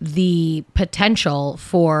saw the potential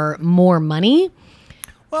for more money.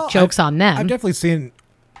 Well, Jokes on them. I've definitely seen,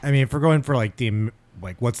 if we're going for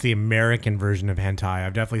what's the American version of hentai,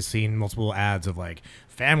 I've definitely seen multiple ads of like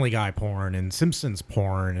Family Guy porn and Simpsons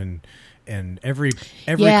porn and every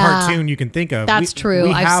cartoon you can think of. That's true.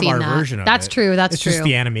 We I've have seen our that. version of That's it. true. That's it's true. It's just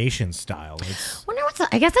the animation style.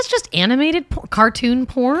 I guess that's just animated cartoon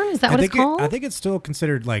porn. Is that what it's called? I think it's still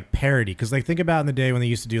considered like parody because like think about in the day when they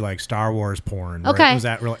used to do like Star Wars porn. Okay. Was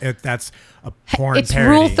that real? That's a porn It's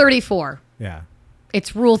parody. Rule 34. Yeah.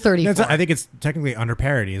 It's Rule 34. I think it's technically under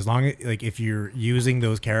parody as long as like if you're using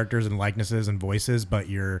those characters and likenesses and voices, but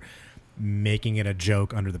you're making it a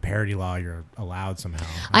joke under the parody law, you're allowed somehow.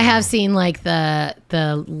 I have seen like the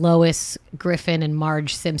Lois Griffin and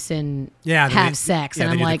Marge Simpson have sex, and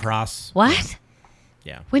I'm like, cross. what?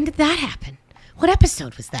 Yeah. When did that happen? What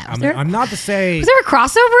episode was that? I'm not to say was there a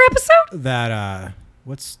crossover episode? That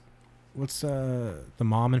what's the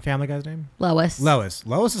mom and Family Guy's name? Lois.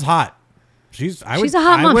 Lois is hot. She's a hot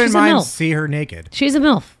mom. I wouldn't She's a mind MILF. see her naked. She's a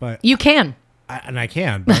MILF. But you can. I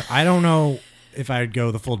can, but I don't know if I'd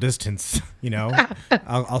go the full distance.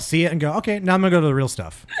 I'll see it and go, okay, now I'm gonna go to the real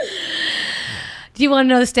stuff. Do you want to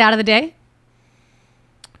know the stat of the day?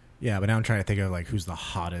 Yeah, but now I'm trying to think of like who's the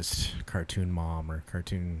hottest cartoon mom or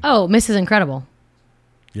cartoon. Oh, Mrs. Incredible.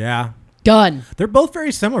 Yeah. Done. They're both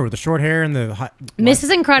very similar with the short hair and the hot.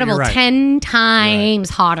 Mrs. Incredible, You're right. 10 times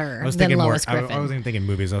hotter than Lois more, Griffin. I wasn't even thinking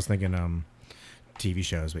movies. I was thinking TV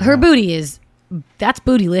shows. But Her booty that's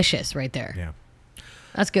bootylicious right there. Yeah.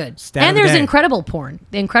 That's good. Stat of And the there's day. Incredible porn.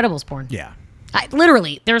 The Incredibles porn. Yeah.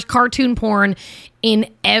 Literally, there's cartoon porn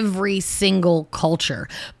in every single culture.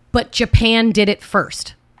 But Japan did it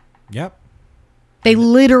first. Yep. They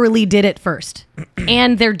literally did it first.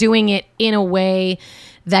 And they're doing it in a way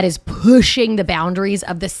that is pushing the boundaries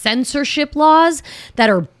of the censorship laws that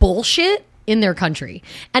are bullshit in their country.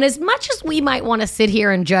 And as much as we might want to sit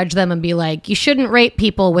here and judge them and be like, you shouldn't rape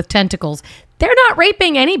people with tentacles, they're not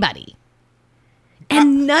raping anybody.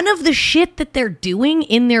 And none of the shit that they're doing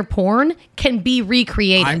in their porn can be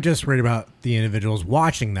recreated. I'm just worried about the individuals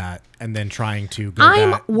watching that and then trying to go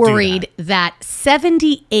I'm do worried that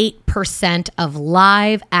 78% of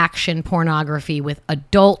live action pornography with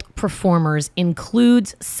adult performers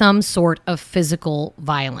includes some sort of physical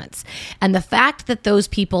violence. And the fact that those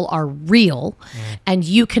people are real and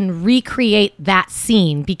you can recreate that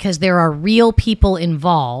scene because there are real people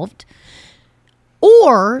involved.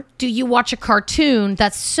 Or do you watch a cartoon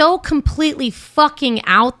that's so completely fucking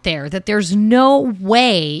out there that there's no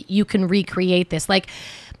way you can recreate this? Like,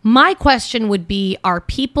 my question would be, are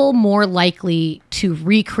people more likely to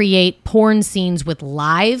recreate porn scenes with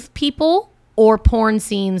live people or porn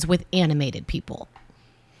scenes with animated people?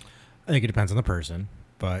 I think it depends on the person,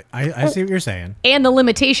 but I see what you're saying. And the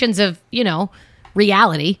limitations of,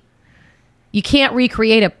 reality. You can't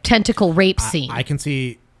recreate a tentacle rape scene. I can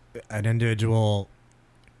see an individual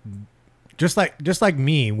just like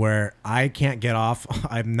me where I can't get off.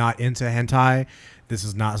 I'm not into hentai. This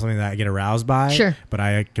is not something that I get aroused by. Sure. But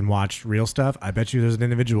I can watch real stuff. I bet you there's an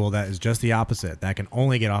individual that is just the opposite, that can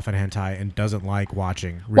only get off on hentai and doesn't like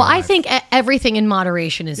watching real I life. think everything in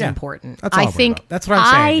moderation is Yeah, important. that's all I'm worried about. That's what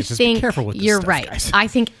I'm saying. It's just be careful with this you're stuff, right. guys. I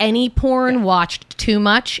think any porn watched too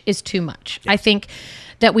much is too much. I think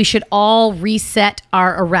that we should all reset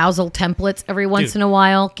our arousal templates every once in a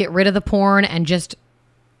while, get rid of the porn and just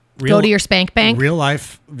go to your spank bank. Real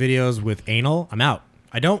life videos with anal, I'm out.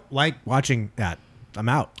 I don't like watching that. I'm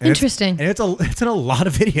out. And Interesting. It's in a lot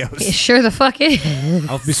of videos. It sure the fuck is.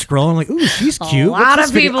 I'll be scrolling like, ooh, she's cute. lot What's this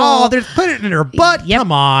of video? people- Oh, they're putting it in her butt. Yep.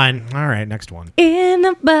 Come on. All right, next one. In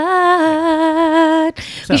the butt.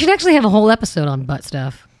 So- We should actually have a whole episode on butt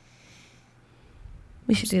stuff.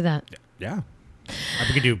 We should do that. Yeah.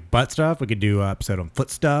 We could do butt stuff. We could do an episode on foot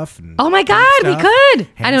stuff. And Oh my hand God, we stuff, could.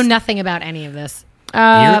 I know hands- nothing about any of this.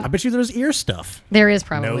 I bet you there's ear stuff. There is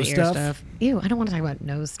probably Nose ear stuff? stuff. Ew, I don't want to talk about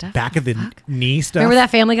nose stuff. Back of the Fuck. knee stuff. Remember that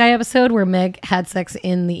Family Guy episode where Meg had sex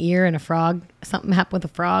in the ear and a frog? Something happened with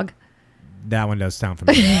a frog? That one does sound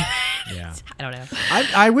familiar. Yeah. I don't know.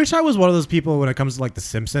 I wish I was one of those people when it comes to like The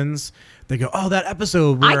Simpsons. They go, oh, that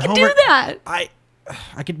episode where I could Homer... do that.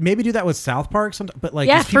 I could maybe do that with South Park sometimes, but like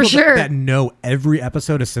Yeah, these people for sure. that know every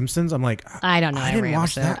episode of Simpsons, I'm like, I don't know I didn't every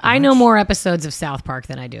watch episode. that I know much. more episodes of South Park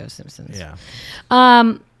than I do of Simpsons. Yeah.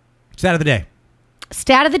 Stat of the day.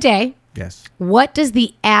 Stat of the day. Yes. What does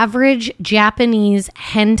the average Japanese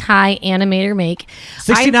hentai animator make?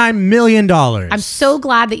 $69 million. I'm so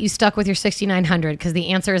glad that you stuck with your 6,900 because the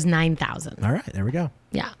answer is 9,000. All right, there we go.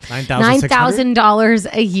 Yeah. $9,600?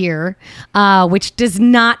 $9,000 a year, which does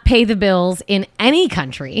not pay the bills in any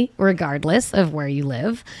country, regardless of where you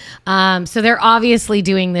live. So they're obviously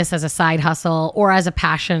doing this as a side hustle or as a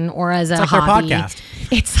passion or as a like hobby. their podcast.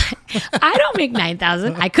 It's I don't make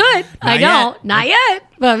 9,000. I could. I Not don't. yet. Not yet,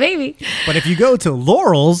 but maybe. But if you go to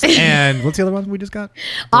Laurel's and what's the other one we just got?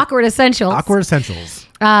 Awkward Essentials. Awkward Essentials.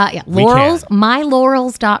 Yeah, We Laurels, can.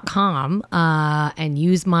 mylaurels.com, and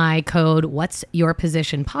use my code What's Your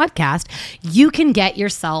Position Podcast. You can get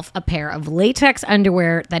yourself a pair of latex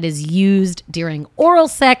underwear that is used during oral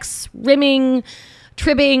sex, rimming,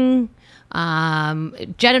 tribbing,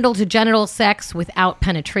 genital to genital sex without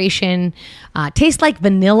penetration. Tastes like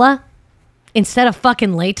vanilla instead of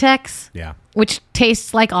fucking latex. Yeah. Which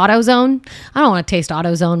tastes like AutoZone. I don't want to taste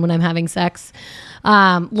AutoZone when I'm having sex.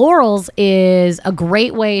 Laurel's is a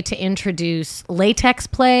great way to introduce latex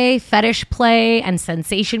play, fetish play, and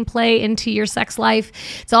sensation play into your sex life.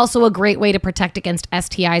 It's also a great way to protect against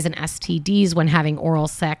STIs and STDs when having oral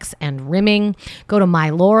sex and rimming. Go to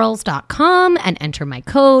mylaurels.com and enter my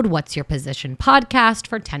code What's Your Position Podcast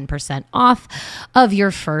for 10% off of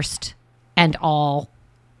your first and all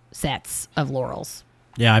sets of Laurels.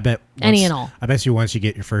 Yeah, I bet. Any and all. I bet you once you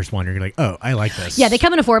get your first one, you're like, oh, I like this. Yeah, they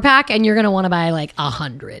come in a 4-pack, and you're going to want to buy like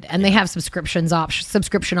 100. And they have subscription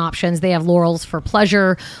options. They have Laurels for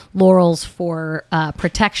pleasure, Laurels for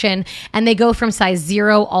protection, and they go from size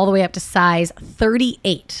 0 all the way up to size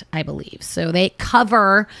 38, I believe. So they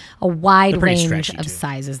cover a wide pretty range stretchy, of too.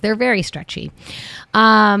 sizes. They're very stretchy.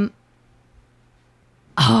 I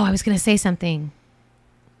was going to say something.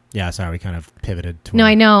 Yeah, sorry, we kind of pivoted to No,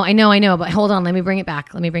 I know. But hold on, let me bring it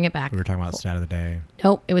back. we were talking about stat of the day.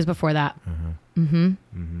 Nope, it was before that.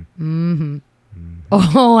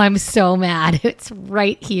 Oh, I'm so mad. It's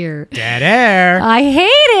right here. Dead air. I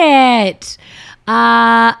hate it.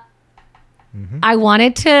 I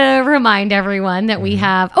wanted to remind everyone that we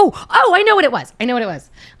have. Oh, I know what it was. I know what it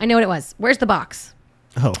was. Where's the box?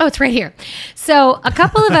 Oh, Oh, it's right here. So a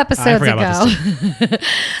couple of episodes forgot about ago,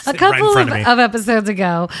 Sitting right in front of me. episodes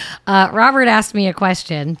ago, Robert asked me a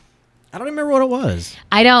question. I don't remember what it was.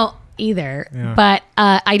 I don't either, Yeah. but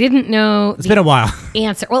I didn't know It's been a while.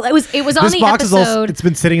 answer. Well, it was on This the box is episode. also, it's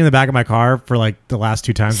been sitting in the back of my car for like the last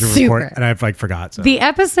 2 times we Super. record, and I've like forgot. So The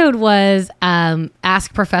episode was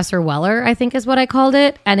Ask Professor Weller, I think is what I called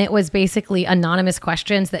it. And it was basically anonymous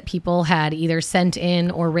questions that people had either sent in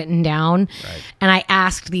or written down. Right. And I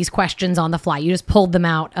asked these questions on the fly. You just pulled them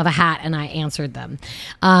out of a hat and I answered them.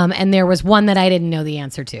 And there was one that I didn't know the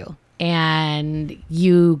answer to. And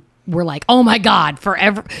you were like, oh my God,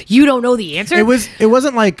 forever. You don't know the answer? it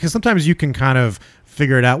wasn't like, because sometimes you can kind of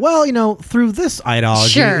figure it out. Well, through this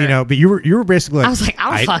ideology, Sure. but you were basically like, I was like,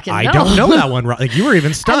 I don't fucking I know. don't know that one. Like you were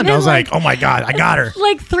even stunned. then, I was like, like- oh my God, I got her.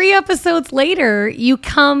 Like 3 episodes later, you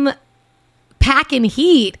come packing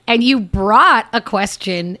heat and you brought a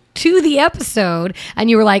question to the episode and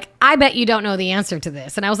you were like, I bet you don't know the answer to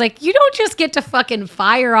this. And I was like, you don't just get to fucking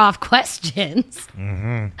fire off questions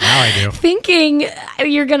Now I do. thinking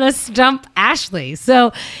you're going to stump Ashley.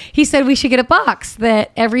 So he said we should get a box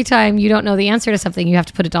that every time you don't know the answer to something, you have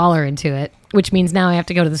to put $1 into it, which means now I have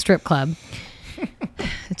to go to the strip club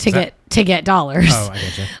to get dollars. Oh, I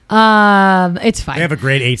get you. It's fine. They have a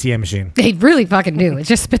great ATM machine. They really fucking do. It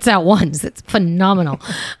just spits out ones. It's phenomenal.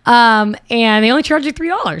 And they only charge you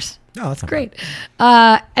 $3. Oh, that's not Great.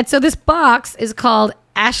 And so this box is called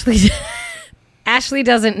Ashley Ashley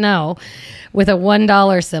Doesn't Know with a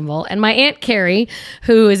 $1 symbol. And my Aunt Carrie,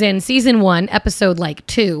 who is in season 1, episode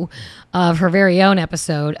 2 of her very own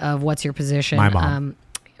episode of What's Your Position? My mom.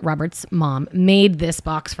 Robert's mom made this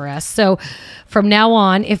box for us. So from now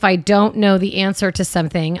on, if I don't know the answer to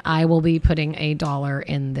something, I will be putting $1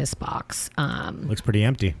 in this box. Looks pretty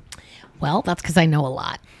empty. Well, that's because I know a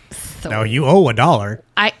lot. So No, you owe $1.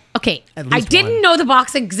 I least didn't one. know the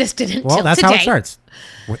box existed until Well, that's today. how it starts.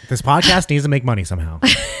 This podcast needs to make money somehow.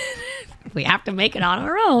 We have to make it on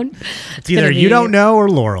our own. It's either gonna you be- don't know or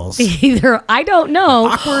Laurel's. Either I don't know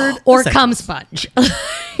Awkward or essentials. cum sponge.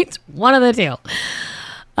 It's one of the two.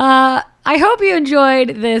 I hope you enjoyed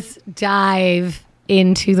this dive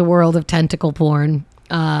into the world of tentacle porn,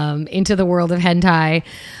 into the world of hentai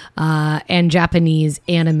and Japanese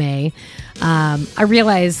anime. I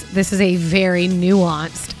realize this is a very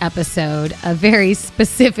nuanced episode, a very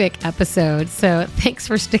specific episode. So thanks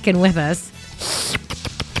for sticking with us.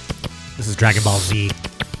 This is Dragon Ball Z.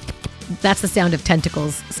 That's the sound of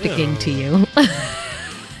tentacles sticking to you.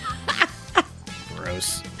 Gross.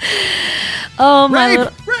 gross. Oh,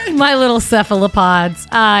 Right. my little cephalopods.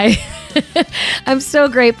 I'm so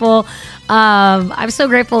grateful. I'm so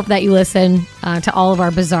grateful that you listen to all of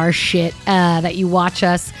our bizarre shit, that you watch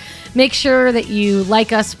us. Make sure that you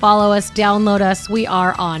like us, follow us, download us. We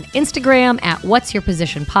are on Instagram at What's Your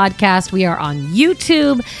Position Podcast. We are on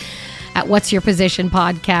YouTube at What's Your Position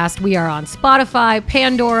Podcast. We are on Spotify,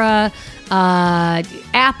 Pandora,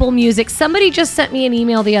 Apple Music. Somebody just sent me an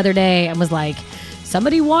email the other day and was like,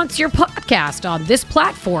 somebody wants your podcast on this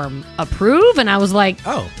platform. Approve? And I was like,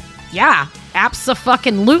 Oh. yeah,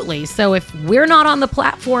 abso-fucking-lutely. So if we're not on the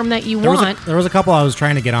platform that you want... There was a couple I was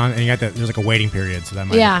trying to get on, and there's like a waiting period, so that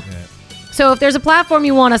might... Yeah. So if there's a platform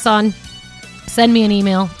you want us on, send me an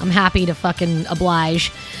email. I'm happy to fucking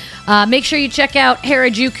oblige. Make sure you check out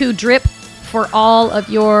Harajuku Drip for all of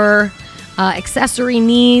your accessory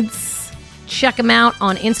needs. Check them out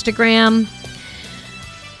on Instagram.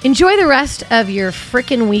 Enjoy the rest of your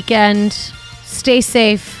frickin' weekend. Stay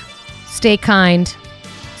safe. Stay kind.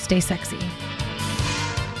 Stay sexy.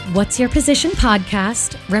 What's Your Position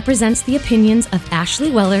podcast represents the opinions of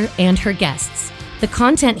Ashley Weller and her guests. The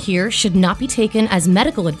content here should not be taken as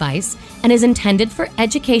medical advice and is intended for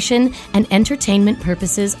education and entertainment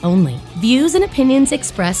purposes only. Views and opinions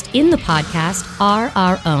expressed in the podcast are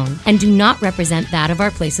our own and do not represent that of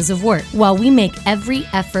our places of work. While we make every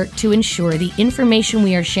effort to ensure the information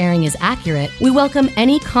we are sharing is accurate, we welcome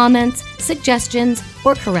any comments, suggestions,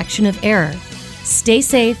 or correction of error. Stay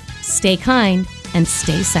safe, stay kind, and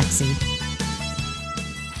stay sexy.